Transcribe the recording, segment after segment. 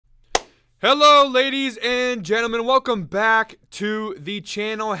Hello, ladies and gentlemen. Welcome back to the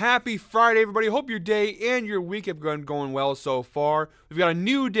channel. Happy Friday, everybody. Hope your day and your week have been going well so far. We've got a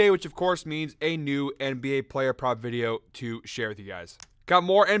new day, which of course means a new NBA player prop video to share with you guys. Got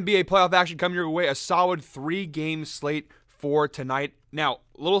more NBA playoff action coming your way. A solid 3-game slate for tonight. Now,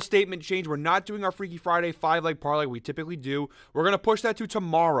 little statement change. We're not doing our Freaky Friday 5-leg parlay we typically do. We're going to push that to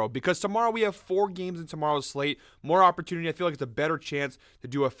tomorrow because tomorrow we have 4 games in tomorrow's slate. More opportunity. I feel like it's a better chance to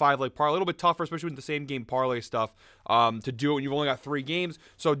do a 5-leg parlay. A little bit tougher, especially with the same game parlay stuff, to do it when you've only got 3 games.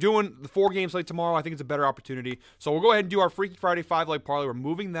 So doing the 4-game slate tomorrow, I think it's a better opportunity. So we'll go ahead and do our Freaky Friday 5-leg parlay. We're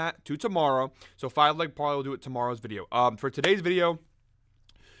moving that to tomorrow. So 5-leg parlay, we'll do it tomorrow's video. For today's video,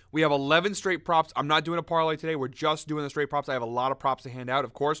 we have 11 straight props. I'm not doing a parlay today. We're just doing the straight props. I have a lot of props to hand out.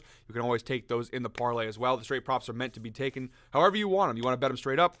 Of course, you can always take those in the parlay as well. The straight props are meant to be taken however you want them. You want to bet them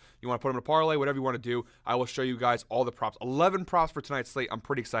straight up. You want to put them in a parlay, whatever you want to do. I will show you guys all the props. 11 props for tonight's slate. I'm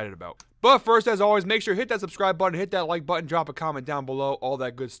pretty excited about. But first, as always, make sure to hit that subscribe button, hit that like button, drop a comment down below, all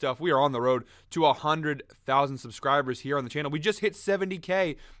that good stuff. We are on the road to 100,000 subscribers here on the channel. We just hit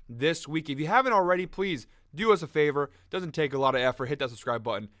 70K this week. If you haven't already, please do us a favor. Doesn't take a lot of effort. Hit that subscribe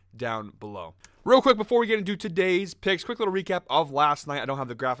button down below. Real quick before we get into today's picks, quick little recap of last night. I don't have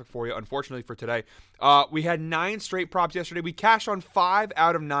the graphic for you, unfortunately, for today. We had 9 straight props yesterday. We cashed on 5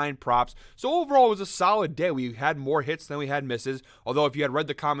 out of 9 props. So overall, it was a solid day. We had more hits than we had misses. Although if you had read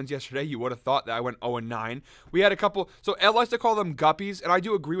the comments yesterday, you would have thought that I went 0-9. We had a couple, so Ed likes to call them guppies, and I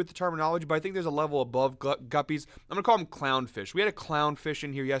do agree with the terminology, but I think there's a level above guppies. I'm going to call them clownfish. We had a clownfish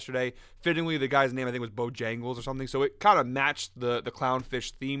in here yesterday. Fittingly, the guy's name, I think, was Bojangles or something. So it kind of matched the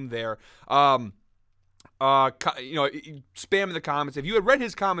clownfish theme there. Spam in the comments. If you had read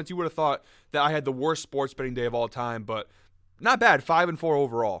his comments, you would have thought that I had the worst sports betting day of all time, but not bad. 5-4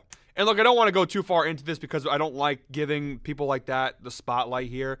 overall. And look, I don't want to go too far into this because I don't like giving people like that the spotlight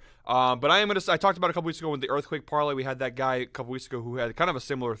here. But I talked about a couple weeks ago with the earthquake parlay. We had that guy a couple weeks ago who had kind of a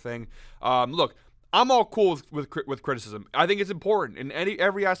similar thing. Look, I'm all cool with criticism. I think it's important. In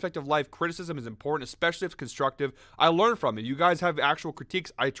every aspect of life, criticism is important, especially if it's constructive. I learn from it. You guys have actual critiques.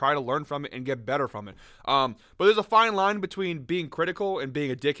 I try to learn from it and get better from it. But there's a fine line between being critical and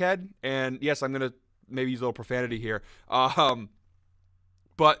being a dickhead. And yes, I'm going to maybe use a little profanity here.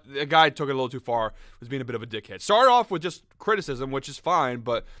 But the guy took it a little too far, was being a bit of a dickhead. Started off with just criticism, which is fine,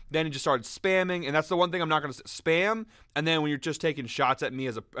 but then he just started spamming, and that's the one thing I'm not going to spam. And then when you're just taking shots at me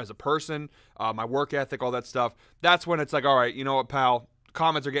as a person, my work ethic, all that stuff, that's when it's like, all right, you know what, pal,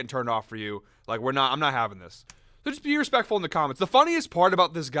 comments are getting turned off for you. Like, I'm not having this. So just be respectful in the comments. The funniest part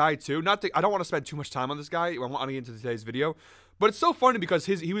about this guy, too, I don't want to spend too much time on this guy. I want to get into today's video. But it's so funny because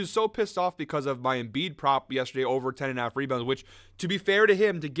he was so pissed off because of my Embiid prop yesterday over 10.5 rebounds, which, to be fair to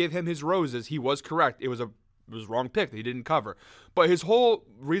him, to give him his roses, he was correct. It was wrong pick that he didn't cover. But his whole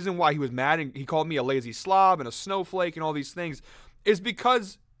reason why he was mad and he called me a lazy slob and a snowflake and all these things is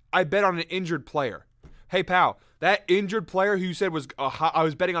because I bet on an injured player. Hey, pal, that injured player who you said was I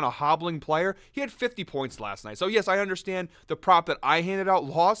was betting on a hobbling player, he had 50 points last night. So, yes, I understand the prop that I handed out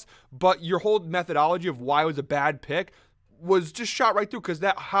lost, but your whole methodology of why it was a bad pick was just shot right through because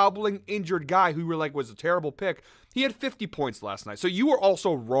that hobbling injured guy who you were like was a terrible pick, he had 50 points last night. So you were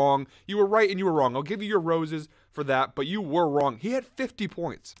also wrong. You were right and you were wrong. I'll give you your roses for that, but you were wrong. He had 50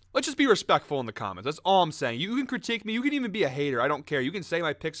 points. Let's just be respectful in the comments. That's all I'm saying. You can critique me. You can even be a hater. I don't care. You can say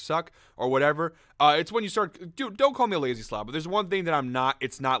my picks suck or whatever. It's when you start, dude, don't call me a lazy slob, but there's one thing that I'm not.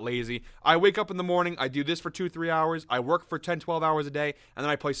 It's not lazy. I wake up in the morning. I do this for 2-3 hours. I work for 10-12 hours a day, and then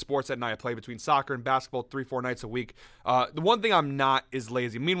I play sports at night. I play between soccer and basketball 3-4 nights a week. The one thing I'm not is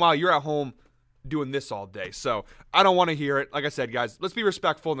lazy. Meanwhile, you're at home doing this all day. So I don't want to hear it. Like I said, guys, let's be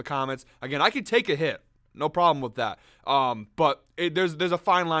respectful in the comments. Again, I can take a hit. No problem with that. But there's a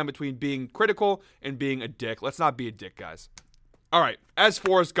fine line between being critical and being a dick. Let's not be a dick, guys. All right. As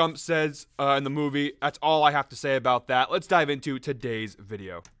Forrest Gump says in the movie, that's all I have to say about that. Let's dive into today's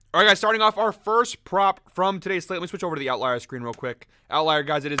video. All right, guys, starting off our first prop from today's slate. Let me switch over to the Outlier screen real quick. Outlier,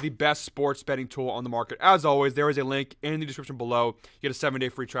 guys, it is the best sports betting tool on the market. As always, there is a link in the description below. You get a 7-day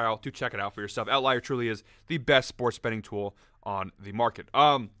free trial to check it out for yourself. Outlier truly is the best sports betting tool on the market.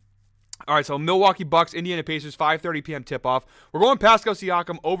 All right, so Milwaukee Bucks, Indiana Pacers, 5:30 p.m. tip-off. We're going Pascal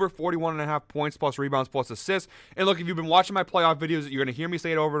Siakam over 41.5 points plus rebounds plus assists. And look, if you've been watching my playoff videos, you're going to hear me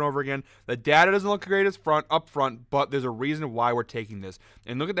say it over and over again. The data doesn't look great up front, but there's a reason why we're taking this.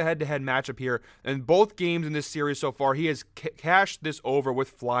 And look at the head-to-head matchup here. In both games in this series so far, he has cashed this over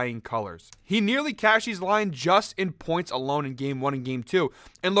with flying colors. He nearly cashed his line just in points alone in Game 1 and Game 2.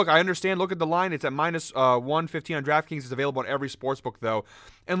 And look, I understand. Look at the line. It's at -115 on DraftKings. It's available on every sportsbook, though.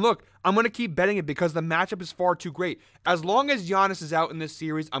 And look, I'm going to keep betting it because the matchup is far too great. As long as Giannis is out in this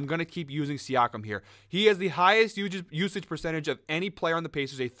series, I'm going to keep using Siakam here. He has the highest usage percentage of any player on the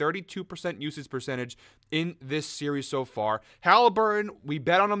Pacers, a 32% usage percentage in this series so far. Halliburton, we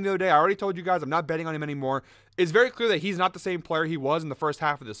bet on him the other day. I already told you guys I'm not betting on him anymore. It's very clear that he's not the same player he was in the first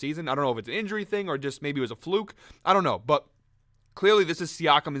half of the season. I don't know if it's an injury thing or just maybe it was a fluke. I don't know, but clearly, this is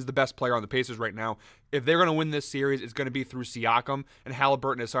Siakam is the best player on the Pacers right now. If they're going to win this series, it's going to be through Siakam and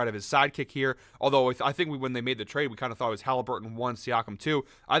Halliburton as sort of his sidekick here. Although I think when they made the trade, we kind of thought it was Halliburton 1, Siakam 2.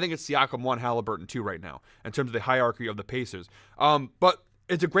 I think it's Siakam 1, Halliburton 2 right now in terms of the hierarchy of the Pacers. But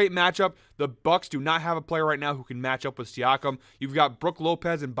it's a great matchup. The Bucks do not have a player right now who can match up with Siakam. You've got Brook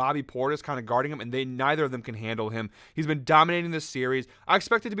Lopez and Bobby Portis kind of guarding him, and neither of them can handle him. He's been dominating this series. I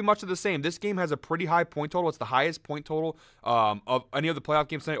expect it to be much of the same. This game has a pretty high point total. It's the highest point total of any of the playoff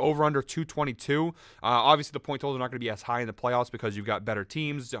games tonight, over under 222. Obviously, the point totals are not going to be as high in the playoffs because you've got better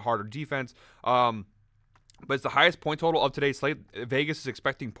teams, harder defense. But it's the highest point total of today's slate. Vegas is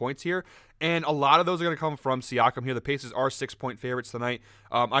expecting points here, and a lot of those are going to come from Siakam here. The Pacers are 6-point favorites tonight.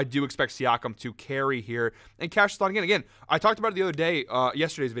 I do expect Siakam to carry here and cash this line again. Again, I talked about it the other day,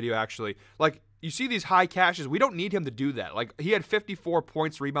 yesterday's video actually. Like, you see these high cashes. We don't need him to do that. Like, he had 54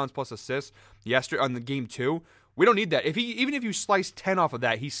 points, rebounds, plus assists yesterday on the game 2. We don't need that. Even if you slice 10 off of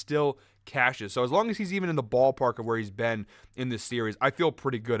that, he still cashes. So as long as he's even in the ballpark of where he's been in this series, I feel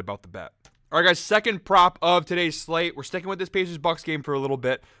pretty good about the bet. All right, guys, second prop of today's slate. We're sticking with this Pacers-Bucks game for a little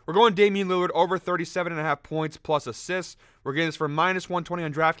bit. We're going Damian Lillard over 37.5 points plus assists. We're getting this for -120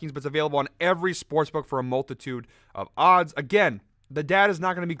 on DraftKings, but it's available on every sportsbook for a multitude of odds. Again, the data is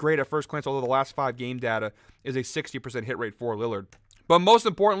not going to be great at first glance, although the last 5 game data is a 60% hit rate for Lillard. But most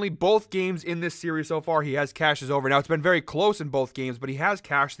importantly, both games in this series so far, he has cashes over. Now, it's been very close in both games, but he has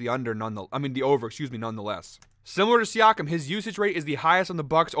cashed the over, nonetheless. Similar to Siakam, his usage rate is the highest on the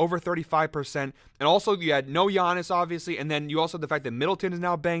Bucks, over 35%. And also, you had no Giannis, obviously, and then you also have the fact that Middleton is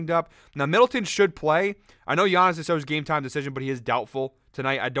now banged up. Now, Middleton should play. I know Giannis is his game time decision, but he is doubtful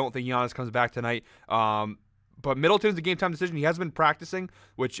tonight. I don't think Giannis comes back tonight. But Middleton's the game time decision. He has been practicing,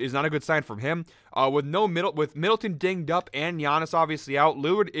 which is not a good sign from him. With Middleton dinged up and Giannis obviously out,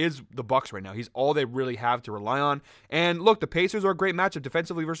 Lillard is the Bucks right now. He's all they really have to rely on. And look, the Pacers are a great matchup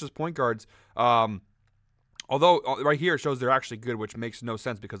defensively versus point guards. Although right here it shows they're actually good, which makes no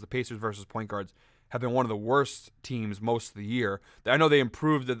sense because the Pacers versus point guards have been one of the worst teams most of the year. I know they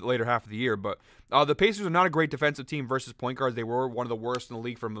improved the later half of the year, but the Pacers are not a great defensive team versus point guards. They were one of the worst in the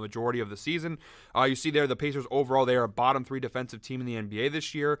league for the majority of the season. You see there the Pacers overall, they are a bottom 3 defensive team in the NBA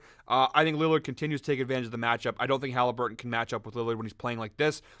this year. I think Lillard continues to take advantage of the matchup. I don't think Halliburton can match up with Lillard when he's playing like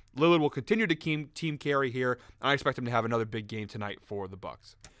this. Lillard will continue to team carry here, and I expect him to have another big game tonight for the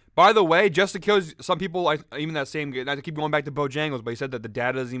Bucks. By the way, just because some people, even that same, not to keep going back to Bojangles, but he said that the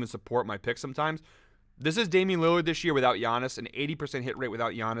data doesn't even support my picks sometimes. This is Damian Lillard this year without Giannis, an 80% hit rate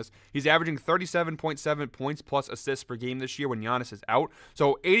without Giannis. He's averaging 37.7 points plus assists per game this year when Giannis is out.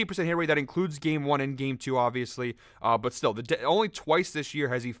 So 80% hit rate, that includes game 1 and game 2, obviously. But still, only twice this year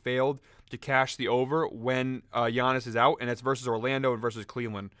has he failed to cash the over when Giannis is out, and it's versus Orlando and versus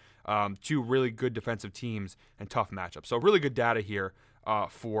Cleveland. 2 really good defensive teams and tough matchups. So really good data here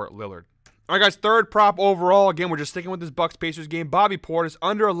for Lillard. All right, guys, third prop overall. Again, we're just sticking with this Bucks-Pacers game. Bobby Portis,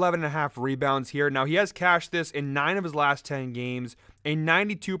 under 11.5 rebounds here. Now, he has cashed this in 9 of his last 10 games, a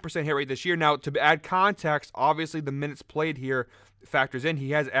 92% hit rate this year. Now, to add context, obviously the minutes played here factors in.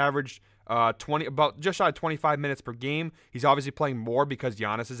 He has averaged about just shy of 25 minutes per game. He's obviously playing more because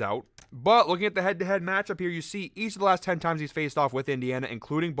Giannis is out. But looking at the head-to-head matchup here, you see each of the last 10 times he's faced off with Indiana,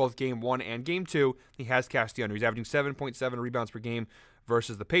 including both game 1 and game 2, he has cashed the under. He's averaging 7.7 rebounds per game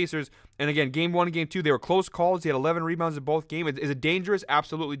versus the Pacers. And again, game 1 and game 2, they were close calls. He had 11 rebounds in both games. Is it dangerous?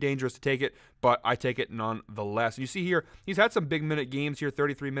 Absolutely dangerous to take it, but I take it nonetheless. And you see here, he's had some big minute games here,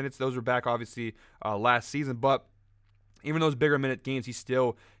 33 minutes. Those were back, obviously, last season, but even those bigger minute games, he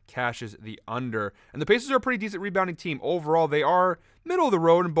still cashes the under. And the Pacers are a pretty decent rebounding team. Overall, they are middle of the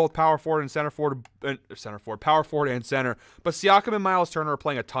road in both power forward and power forward and center. But Siakam and Miles Turner are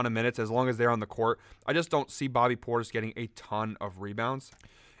playing a ton of minutes as long as they're on the court. I just don't see Bobby Portis getting a ton of rebounds.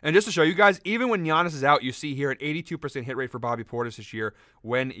 And just to show you guys, even when Giannis is out, you see here an 82% hit rate for Bobby Portis this year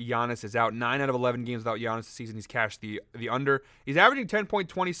when Giannis is out. 9 out of 11 games without Giannis this season, he's cashed the under. He's averaging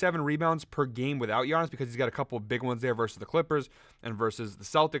 10.27 rebounds per game without Giannis because he's got a couple of big ones there versus the Clippers and versus the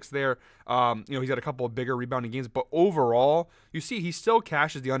Celtics there. He's got a couple of bigger rebounding games. But overall, you see he still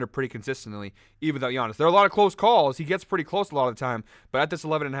cashes the under pretty consistently, even without Giannis. There are a lot of close calls. He gets pretty close a lot of the time. But at this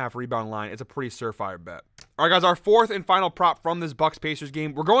 11.5 rebound line, it's a pretty surefire bet. All right, guys, our fourth and final prop from this Bucks-Pacers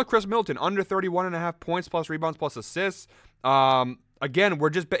game. We're going with Chris Middleton, under 31.5 points plus rebounds plus assists. again,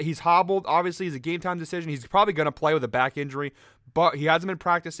 he's hobbled. Obviously, he's a game time decision. He's probably going to play with a back injury, but he hasn't been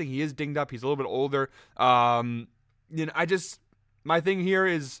practicing. He is dinged up. He's a little bit older. My thing here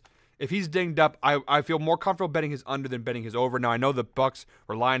is, if he's dinged up, I feel more comfortable betting his under than betting his over. Now, I know the Bucks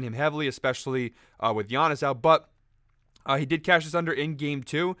rely on him heavily, especially with Giannis out, but he did cash this under in Game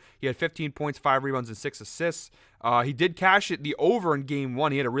 2. He had 15 points, 5 rebounds, and 6 assists. He did cash the over in Game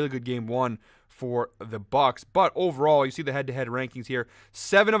 1. He had a really good Game 1 for the Bucks. But overall, you see the head-to-head rankings here.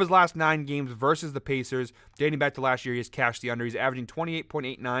 7 of his last 9 games versus the Pacers, dating back to last year, he has cashed the under. He's averaging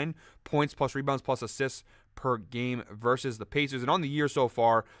 28.89 points plus rebounds plus assists per game versus the Pacers. And on the year so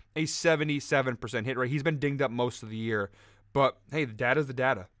far, a 77% hit rate. He's been dinged up most of the year. But, hey, the data's the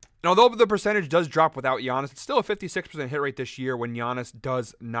data. And although the percentage does drop without Giannis, it's still a 56% hit rate this year when Giannis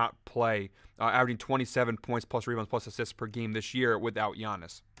does not play, averaging 27 points plus rebounds plus assists per game this year without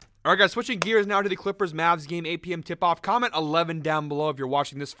Giannis. All right, guys, switching gears now to the Clippers-Mavs game, 8 p.m. tip-off. Comment 11 down below if you're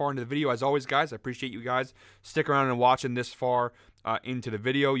watching this far into the video. As always, guys, I appreciate you guys sticking around and watching this far into the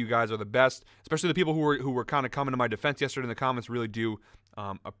video. You guys are the best, especially the people who were kind of coming to my defense yesterday in the comments. Really do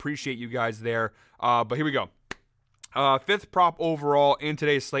appreciate you guys there. But here we go. 5th prop overall in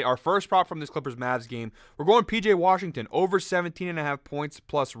today's slate. Our first prop from this Clippers-Mavs game. We're going P.J. Washington, over 17.5 points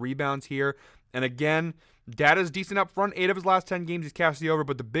plus rebounds here. And again, data's decent up front. 8 of his last 10 games he's cashed the over,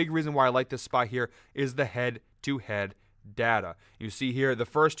 but the big reason why I like this spot here is the head-to-head data. You see here, the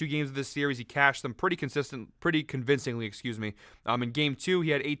first 2 games of this series, he cashed them pretty convincingly, excuse me. In Game 2, he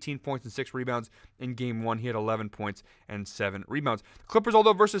had 18 points and 6 rebounds. In Game 1, he had 11 points and 7 rebounds. The Clippers,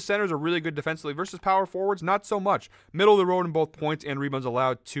 although versus centers, are really good defensively. Versus power forwards, not so much. Middle of the road in both points and rebounds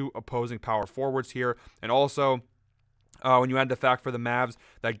allowed to opposing power forwards here. And also, when you add the fact for the Mavs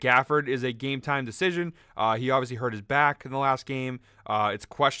that Gafford is a game-time decision, he obviously hurt his back in the last game. It's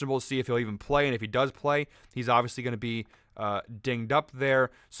questionable to see if he'll even play, and if he does play, he's obviously going to be dinged up there.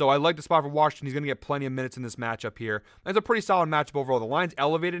 So I like the spot for Washington. He's going to get plenty of minutes in this matchup here. It's a pretty solid matchup overall. The line's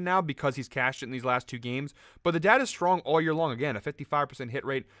elevated now because he's cashed it in these last 2 games, but the data is strong all year long. Again, a 55% hit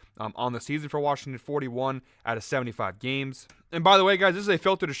rate on the season for Washington, 41 out of 75 games. And by the way, guys, this is a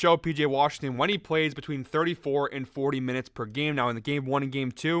filter to show P.J. Washington when he plays between 34 and 40 minutes per game. Now, in the Game 1 and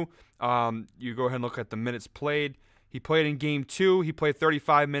Game 2, you go ahead and look at the minutes played. He played in Game 2. He played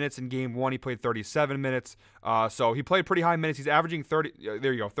 35 minutes. In Game 1, he played 37 minutes. So he played pretty high minutes. He's averaging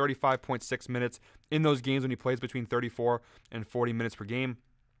 35.6 minutes in those games when he plays between 34 and 40 minutes per game.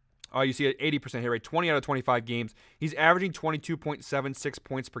 You see an 80% hit rate, 20 out of 25 games. He's averaging 22.76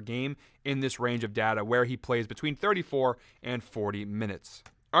 points per game in this range of data where he plays between 34 and 40 minutes.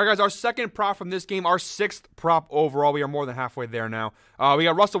 All right, guys, our second prop from this game, our 6th prop overall. We are more than halfway there now. We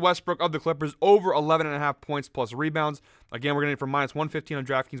got Russell Westbrook of the Clippers, over 11.5 points plus rebounds. Again, we're getting it from -115 on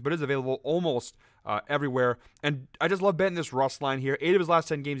DraftKings, but it is available almost everywhere. And I just love betting this Russ line here. 8 of his last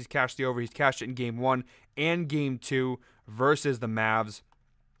 10 games, he's cashed the over. He's cashed it in Game 1 and Game 2 versus the Mavs.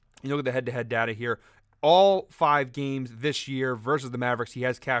 You look at the head-to-head data here. All 5 games this year versus the Mavericks, he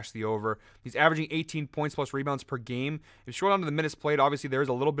has cashed the over. He's averaging 18 points plus rebounds per game. If you scroll down to the minutes played, obviously there is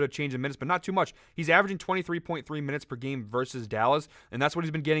a little bit of change in minutes, but not too much. He's averaging 23.3 minutes per game versus Dallas, and that's what he's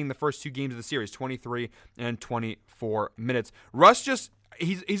been getting in the first 2 games of the series, 23 and 24 minutes. Russ just...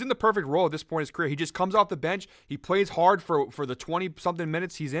 He's in the perfect role at this point in his career. He just comes off the bench. He plays hard for the 20-something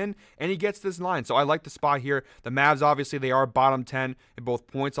minutes he's in, and he gets this line. So I like the spot here. The Mavs, obviously, they are bottom 10 in both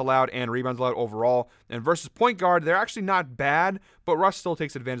points allowed and rebounds allowed overall. And versus point guard, they're actually not bad, but Russ still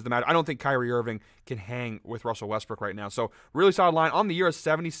takes advantage of the match. I don't think Kyrie Irving can hang with Russell Westbrook right now. So really solid line. On the year, a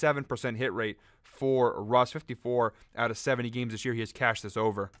 77% hit rate for Russ. 54 out of 70 games this year, he has cashed this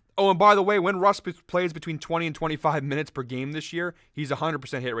over. Oh, and by the way, when Russ plays between 20 and 25 minutes per game this year, he's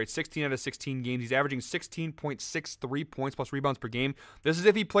 100% hit rate. 16 out of 16 games. He's averaging 16.63 points plus rebounds per game. This is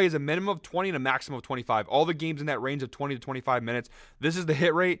if he plays a minimum of 20 and a maximum of 25. All the games in that range of 20 to 25 minutes. This is the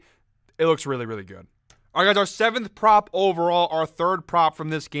hit rate. It looks really, really good. All right, guys, our 7th prop overall, our 3rd prop from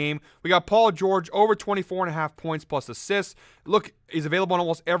this game. We got Paul George, over 24.5 points plus assists. Look, he's available on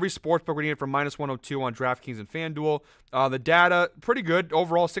almost every sportsbook. We're getting it from -102 on DraftKings and FanDuel. The data, pretty good.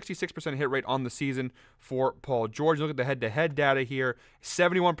 Overall, 66% hit rate on the season for Paul George. Look at the head-to-head data here.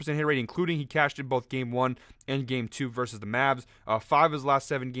 71% hit rate, including he cashed in both Game 1 and Game 2 versus the Mavs. 5 of his last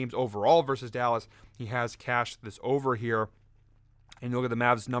 7 games overall versus Dallas, he has cashed this over here. And you look at the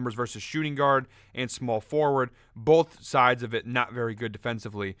Mavs' numbers versus shooting guard and small forward. Both sides of it not very good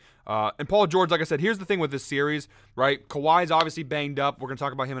defensively. And Paul George, like I said, here's the thing with this series, right? Kawhi's obviously banged up. We're going to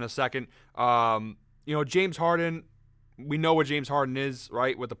talk about him in a second. James Harden, we know what James Harden is,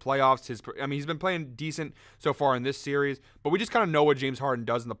 right, with the playoffs. He's been playing decent so far in this series, but we just kind of know what James Harden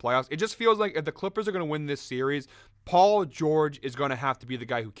does in the playoffs. It just feels like if the Clippers are going to win this series, Paul George is going to have to be the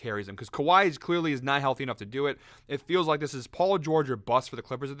guy who carries him because Kawhi is not healthy enough to do it. It feels like this is Paul George or bust for the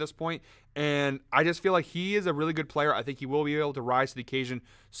Clippers at this point, and I just feel like he is a really good player. I think he will be able to rise to the occasion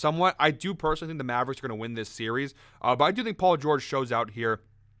somewhat. I do personally think the Mavericks are going to win this series, but I do think Paul George shows out here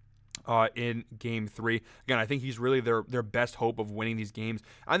in Game 3. Again, I think he's really their best hope of winning these games.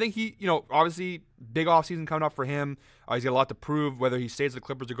 I think he, obviously big offseason coming up for him. He's got a lot to prove, whether he stays with the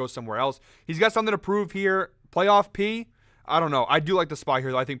Clippers or goes somewhere else. He's got something to prove here. Playoff P, I don't know. I do like the spot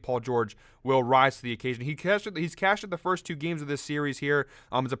here. I think Paul George will rise to the occasion. He's cashed it the first 2 games of this series here.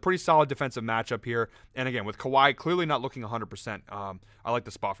 It's a pretty solid defensive matchup here. And again, with Kawhi clearly not looking 100%, I like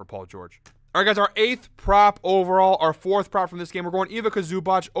the spot for Paul George. All right, guys, our 8th prop overall, our 4th prop from this game, we're going Ivica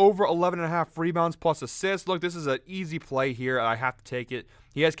Zubac over 11.5 rebounds plus assists. Look, this is an easy play here. I have to take it.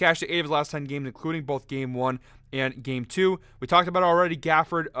 He has cashed 8 of his last 10 games, including both Game 1 and Game 2. We talked about it already.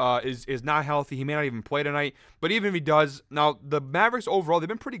 Gafford is not healthy. He may not even play tonight. But even if he does, now the Mavericks overall, they've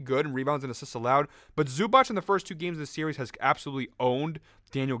been pretty good in rebounds and assists allowed. But Zubac in the first 2 games of the series has absolutely owned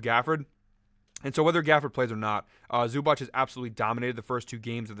Daniel Gafford. And so whether Gafford plays or not, Zubac has absolutely dominated the first 2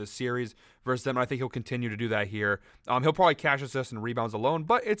 games of this series versus them, and I think he'll continue to do that here. He'll probably cash assists and rebounds alone,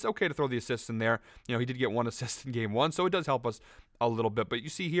 but it's okay to throw the assists in there. He did get 1 assist in Game 1, so it does help us a little bit. But you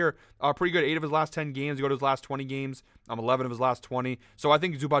see here, pretty good 8 of his last 10 games. You go to his last 20 games, 11 of his last 20. So I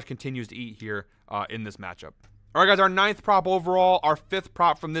think Zubac continues to eat here in this matchup. All right, guys, our 9th prop overall, our 5th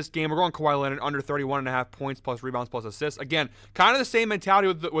prop from this game. We're going Kawhi Leonard under 31.5 points plus rebounds plus assists. Again, kind of the same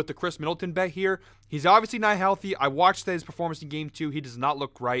mentality with the Chris Middleton bet here. He's obviously not healthy. I watched his performance in Game 2. He does not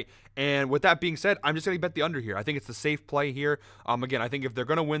look right. And with that being said, I'm just going to bet the under here. I think it's the safe play here. Again, I think if they're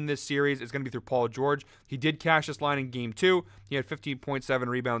going to win this series, it's going to be through Paul George. He did cash this line in Game 2. He had 15.7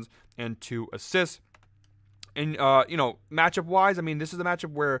 rebounds and 2 assists. And, matchup-wise, I mean, this is a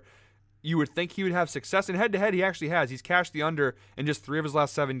matchup where you would think he would have success. And head-to-head, he actually has. He's cashed the under in just 3 of his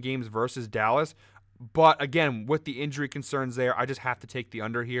last 7 games versus Dallas. But, again, with the injury concerns there, I just have to take the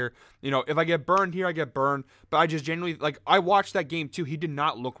under here. If I get burned here, I get burned. But I just genuinely, I watched that game, too. He did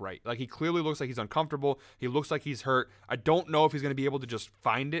not look right. He clearly looks like he's uncomfortable. He looks like he's hurt. I don't know if he's going to be able to just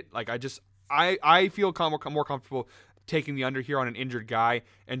find it. I feel more comfortable taking the under here on an injured guy.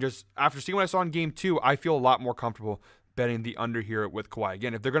 And just after seeing what I saw in Game 2, I feel a lot more comfortable betting the under here with Kawhi.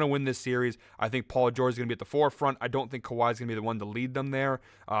 Again, if they're going to win this series, I think Paul George is going to be at the forefront. I don't think Kawhi is going to be the one to lead them there.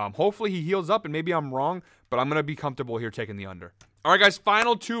 Hopefully he heals up, and maybe I'm wrong, but I'm going to be comfortable here taking the under. All right, guys,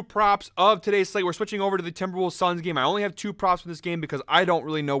 final 2 props of today's slate. We're switching over to the Timberwolves-Suns game. I only have 2 props for this game because I don't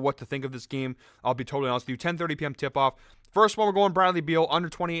really know what to think of this game. I'll be totally honest with you. 10:30 p.m. tip-off. First one, we're going Bradley Beal, under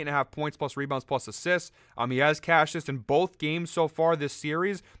 28.5 points plus rebounds plus assists. He has cashed this in both games so far this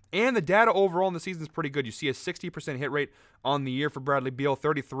series, and the data overall in the season is pretty good. You see a 60% hit rate on the year for Bradley Beal,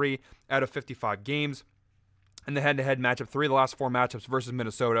 33 out of 55 games. In the head-to-head matchup, 3 of the last 4 matchups versus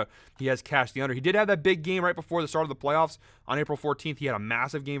Minnesota, he has cashed the under. He did have that big game right before the start of the playoffs. On April 14th, he had a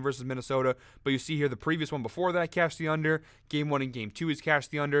massive game versus Minnesota. But you see here the previous one before that cashed the under. Game 1 and Game 2, he's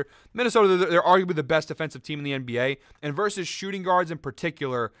cashed the under. Minnesota, they're arguably the best defensive team in the NBA. And versus shooting guards in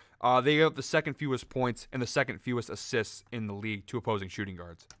particular, they have the second fewest points and the second fewest assists in the league to opposing shooting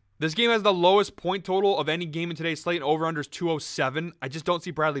guards. This game has the lowest point total of any game in today's slate. Over-under is 207. I just don't see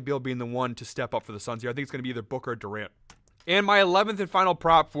Bradley Beal being the one to step up for the Suns here. I think it's going to be either Booker or Durant. And my 11th and final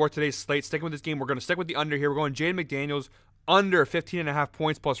prop for today's slate, sticking with this game, we're going to stick with the under here. We're going Jaden McDaniels under 15.5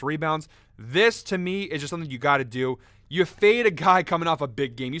 points plus rebounds. This, to me, is just something you got to do. You fade a guy coming off a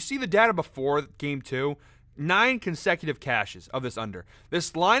big game. You see the data before Game 2. 9 consecutive cashes of this under.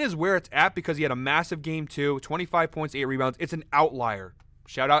 This line is where it's at because he had a massive Game 2, 25 points, 8 rebounds. It's an outlier.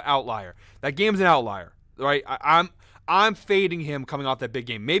 Shout out outlier. That game's an outlier, right? I'm fading him coming off that big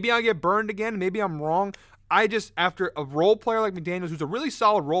game. Maybe I get burned again. Maybe I'm wrong. After a role player like McDaniels, who's a really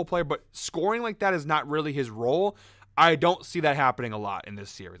solid role player, but scoring like that is not really his role, I don't see that happening a lot in this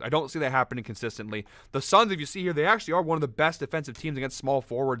series. I don't see that happening consistently. The Suns, if you see here, they actually are one of the best defensive teams against small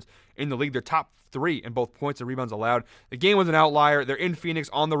forwards in the league. They're top 3 in both points and rebounds allowed. The game was an outlier. They're in Phoenix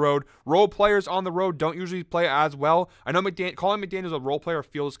on the road. Role players on the road don't usually play as well. I know calling McDaniels a role player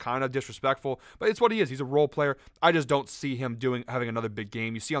feels kind of disrespectful, but it's what he is. He's a role player. I just don't see him having another big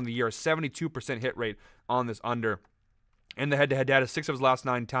game. You see on the year a 72% hit rate on this under. And the head-to-head data, 6 of his last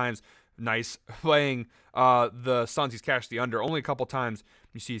 9 times. Nice playing the Suns. He's cashed the under only a couple times.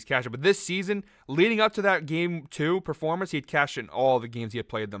 You see he's cashed it. But this season, leading up to that Game 2 performance, he had cashed in all the games he had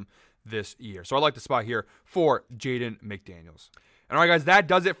played them this year. So I like the spot here for Jaden McDaniels. And all right, guys, that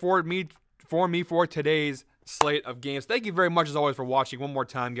does it for me for today's slate of games. Thank you very much, as always, for watching. One more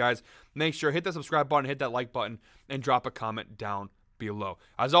time, guys, make sure hit that subscribe button, hit that like button, and drop a comment down below.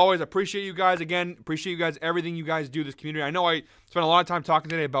 As always, I appreciate you guys. Again, appreciate you guys, everything you guys do this community. I know I spent a lot of time talking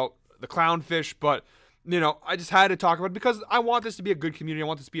today about the clownfish, but I just had to talk about it because I want this to be a good community. I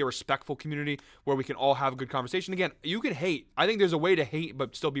want this to be a respectful community where we can all have a good conversation. Again, you can hate. I think there's a way to hate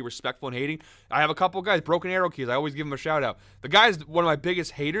but still be respectful in hating. I have a couple guys, Broken Arrow Keys. I always give him a shout out. The guy's one of my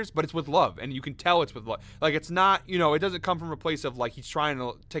biggest haters, but it's with love, and you can tell it's with love. Like, it's not, it doesn't come from a place of like he's trying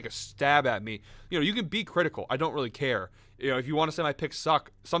to take a stab at me. You can be critical. I don't really care. If you want to say my picks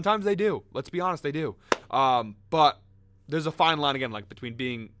suck, sometimes they do. Let's be honest, they do. But there's a fine line again, like between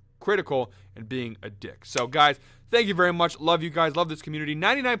being critical and being a dick. So guys, thank you very much. Love you guys. Love this community.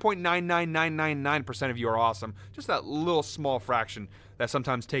 99.99999% of you are awesome. Just that little small fraction that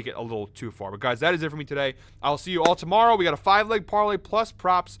sometimes take it a little too far. But guys, that is it for me today. I'll see you all tomorrow. We got a 5-leg parlay plus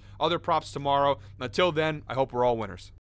props, other props tomorrow. Until then, I hope we're all winners.